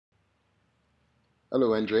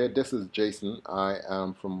Hello Andrea, this is Jason. I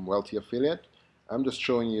am from Wealthy Affiliate. I'm just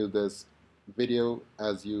showing you this video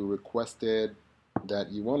as you requested that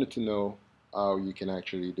you wanted to know how you can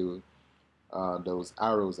actually do those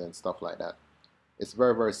arrows and stuff like that. It's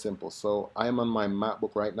very simple. So I am on my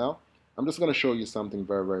MacBook right now. I'm just going to show you something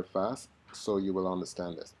very fast so you will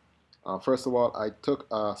understand this. First of all, I took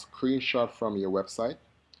a screenshot from your website,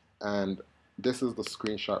 and this is the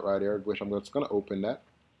screenshot right here, which I'm just going to open that.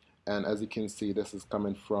 And as you can see, this is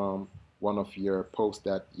coming from one of your posts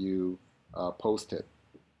that you posted.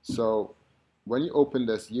 So when you open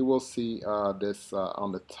this, you will see this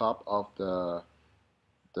on the top of the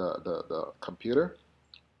computer.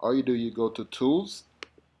 All you do, you go to Tools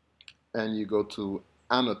and you go to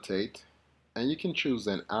Annotate, and you can choose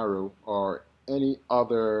an arrow or any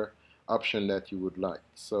other option that you would like.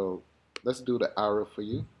 So let's do the arrow for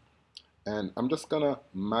you. And I'm just gonna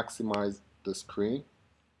maximize the screen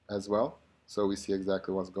as well, so we see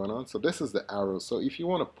exactly what's going on. So this is the arrow. So if you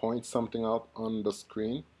want to point something out on the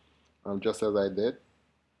screen, just as I did,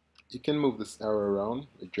 you can move this arrow around,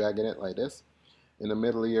 dragging it like this. In the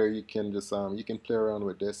middle here, you can just you can play around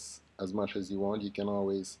with this as much as you want. You can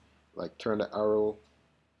always like turn the arrow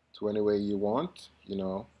to any way you want,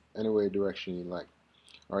 any way direction you like.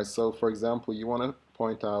 All right. So for example, you want to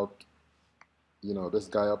point out, this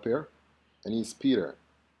guy up here, and he's Peter.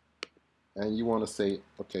 And you want to say,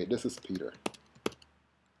 okay, this is Peter.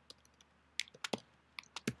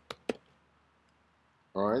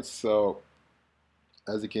 Alright, so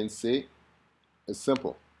as you can see, it's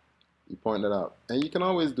simple. You point it out. And you can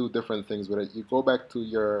always do different things with it. You go back to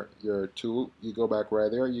your tool, you go back right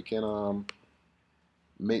there, you can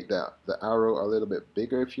make the arrow a little bit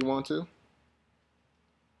bigger if you want to.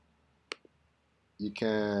 You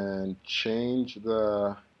can change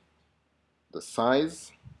the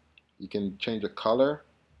size. You can change the color.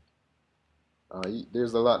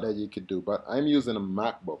 There's a lot that you could do, but I'm using a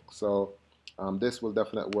MacBook, so this will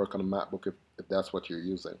definitely work on a MacBook if that's what you're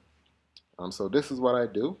using. So this is what I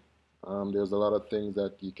do. There's a lot of things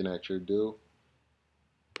that you can actually do.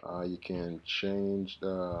 You can change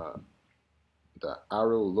the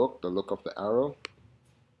arrow look, the look of the arrow,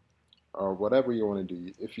 or whatever you want to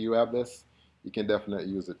do. If you have this, you can definitely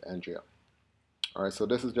use it, Andrea. Alright, so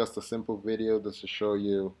this is just a simple video just to show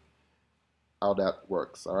you how that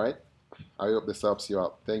works. Alright, I hope this helps you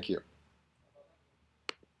out. Thank you.